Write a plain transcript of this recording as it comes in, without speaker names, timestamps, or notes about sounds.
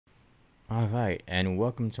Alright, and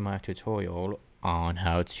welcome to my tutorial on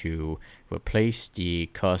how to replace the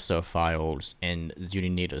cursor files in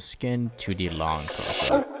xootynator skin to the long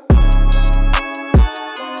cursor.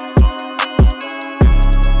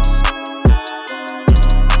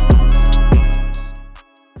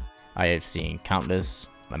 I have seen countless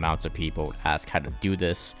amounts of people ask how to do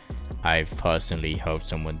this. I've personally helped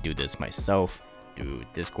someone do this myself through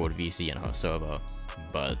Discord VC and her server,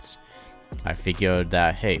 but I figured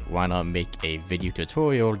that, hey, why not make a video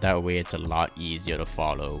tutorial? That way it's a lot easier to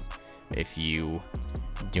follow if you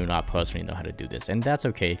do not personally know how to do this, and that's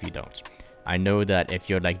okay if you don't. I know that if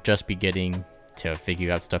you're like just beginning to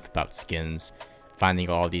figure out stuff about skins, finding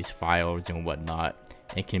all these files and whatnot,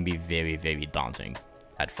 it can be very daunting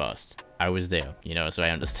at first. I was there, so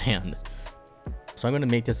I understand. So I'm going to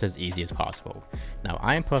make this as easy as possible. Now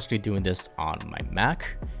I am personally doing this on my Mac.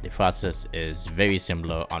 The process is very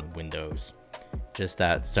similar on Windows, just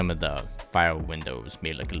that some of the file windows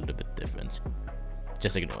may look a little bit different.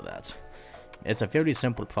 Just ignore that. It's a fairly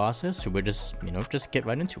simple process, so we're just get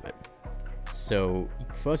right into it. So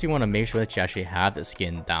first you want to make sure that you actually have the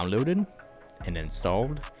skin downloaded and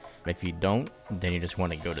installed. If you don't, then you just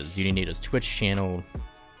want to go to xootynator's Twitch channel,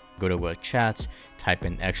 go to work chat, type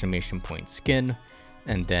in !skin,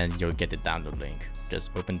 and then you'll get the download link. Just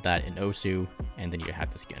open that in Osu, and then you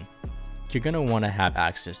have the skin. You're gonna want to have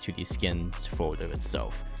access to the skins folder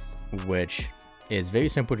itself, which is very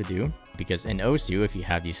simple to do because in Osu, if you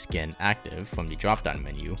have the skin active from the drop-down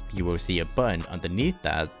menu, you will see a button underneath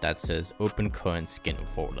that says open current skin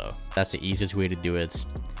folder. That's the easiest way to do it.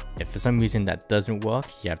 If for some reason that doesn't work,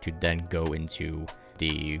 you have to then go into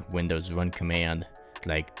the Windows run command,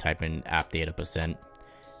 like type in app data %,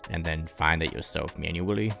 and then find it yourself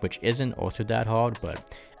manually, which isn't also that hard,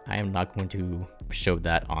 but I am not going to show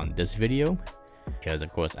that on this video because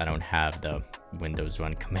of course I don't have the Windows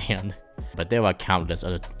run command, but there are countless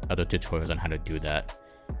other tutorials on how to do that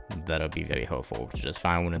that'll be very helpful. So just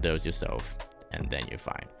find one of those yourself and then you're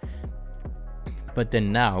fine. But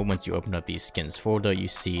then now once you open up the skins folder, you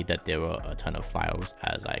see that there are a ton of files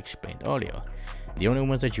as I explained earlier. The only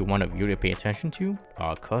ones that you want to really pay attention to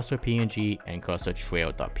are cursor PNG and cursor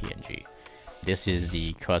trail.png. This is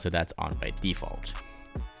the cursor that's on by default.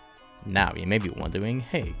 Now you may be wondering,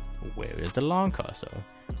 hey, where is the long cursor?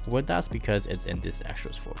 Well, that's because it's in this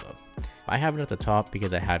extras folder. I have it at the top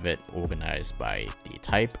because I have it organized by the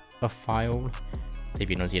type of file. If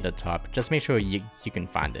you don't see it at the top, just make sure you can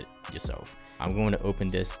find it yourself. I'm going to open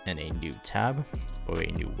this in a new tab or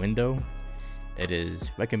a new window. It is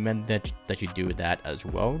recommended that you do that as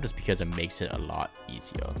well, just because it makes it a lot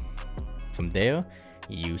easier. From there,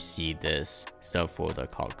 you see this subfolder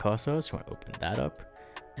called cursors. So I open that up,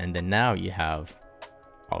 and then now you have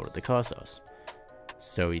all of the cursors.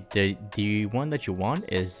 So the one that you want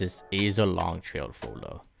is this Azer long trail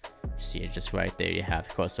folder. See it just right there. You have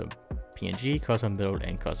cursor PNG, cursor middle,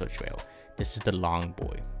 and cursor trail. This is the long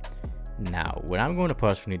boy. Now, what I'm going to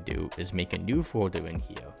personally do is make a new folder in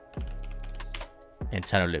here and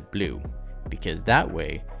title it blue, because that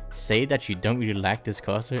way, say that you don't really like this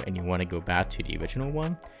cursor and you want to go back to the original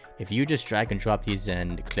one, if you just drag and drop these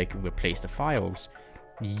and click replace the files,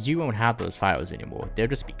 you won't have those files anymore. They'll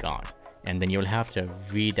just be gone, and then you'll have to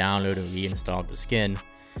re-download and reinstall the skin,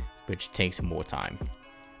 which takes more time.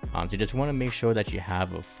 So just want to make sure that you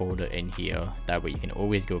have a folder in here, that way you can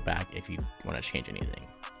always go back if you want to change anything.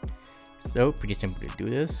 So pretty simple to do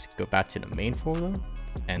this. Go back to the main folder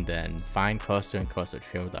and then find cursor and cursor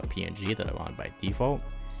trail.png that are on by default.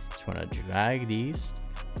 Just want to drag these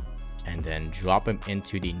and then drop them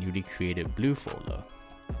into the newly created blue folder,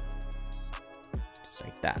 just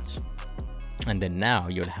like that. And then now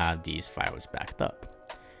you'll have these files backed up.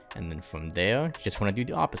 And then from there, you just want to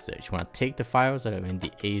do the opposite. You want to take the files that are in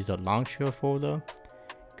the Azer long trail folder,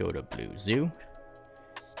 go to blue zoo,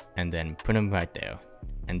 and then put them right there.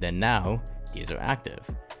 And then now these are active.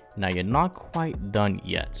 Now you're not quite done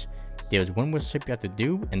yet. There's one more step you have to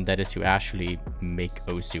do, and that is to actually make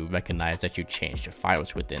Osu recognize that you changed the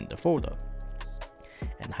files within the folder.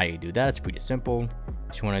 And how you do that is pretty simple. You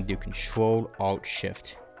just want to do Control Alt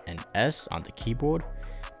Shift and S on the keyboard,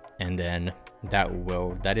 and then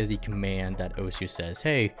that is the command that Osu says,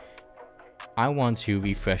 hey, I want to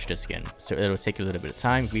refresh the skin. So it'll take a little bit of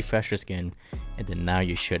time, refresh the skin, and then now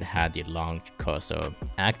you should have the long cursor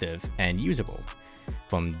active and usable.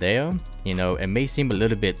 From there, it may seem a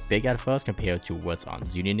little bit big at first compared to what's on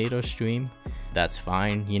xootynator's stream. That's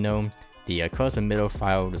fine, the cursor middle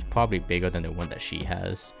file is probably bigger than the one that she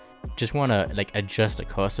has. Just want to adjust the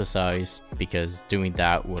cursor size, because doing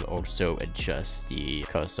that will also adjust the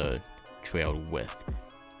cursor trail width.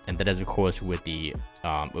 And that is of course with the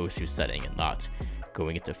O2 setting and not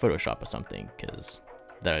going into Photoshop or something, because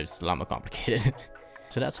that is a lot more complicated.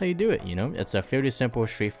 So that's how you do it, you know. It's a fairly simple,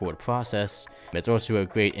 straightforward process. It's also a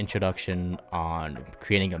great introduction on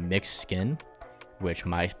creating a mixed skin, which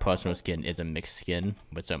my personal skin is a mixed skin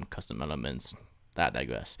with some custom elements. I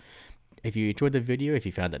digress. If you enjoyed the video, if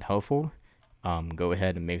you found it helpful, go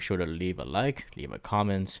ahead and make sure to leave a like, leave a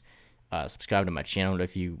comment, subscribe to my channel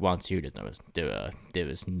if you want to. There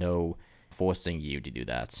is no forcing you to do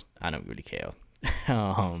that. I don't really care.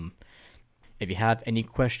 If you have any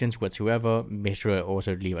questions whatsoever, make sure to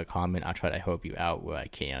also leave a comment. I'll try to help you out where I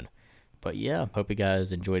can. But yeah, hope you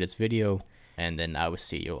guys enjoyed this video, and then I will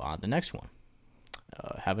see you on the next one.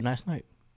 Have a nice night.